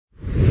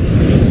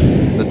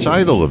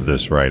title of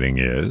this writing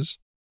is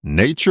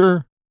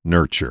Nature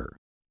Nurture.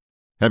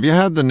 Have you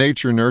had the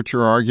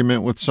nature-nurture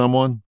argument with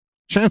someone?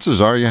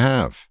 Chances are you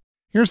have.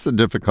 Here's the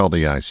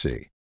difficulty I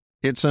see.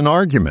 It's an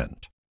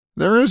argument.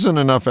 There isn't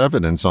enough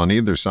evidence on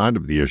either side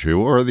of the issue,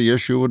 or the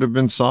issue would have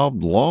been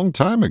solved a long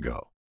time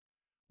ago.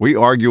 We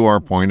argue our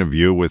point of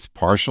view with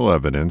partial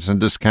evidence and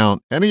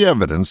discount any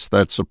evidence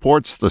that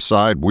supports the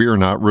side we are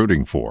not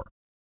rooting for.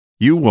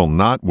 You will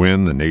not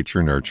win the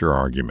nature-nurture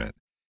argument.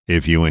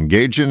 If you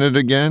engage in it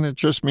again, it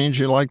just means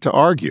you like to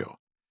argue.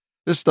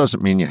 This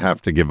doesn't mean you have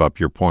to give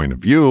up your point of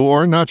view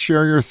or not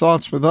share your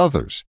thoughts with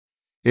others.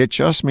 It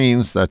just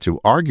means that to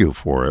argue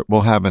for it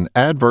will have an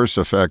adverse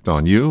effect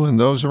on you and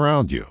those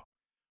around you.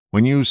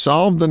 When you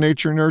solve the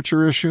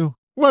nature-nurture issue,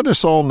 let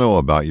us all know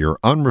about your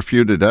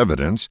unrefuted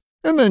evidence,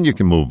 and then you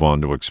can move on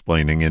to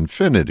explaining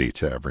infinity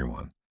to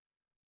everyone.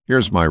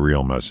 Here's my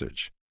real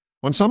message.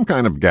 When some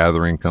kind of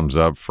gathering comes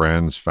up,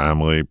 friends,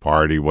 family,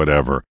 party,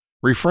 whatever,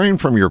 refrain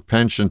from your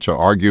penchant to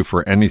argue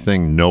for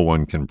anything no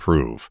one can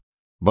prove.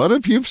 But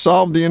if you've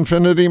solved the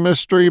infinity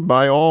mystery,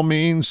 by all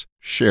means,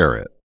 share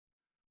it.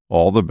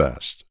 All the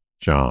best,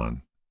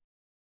 John.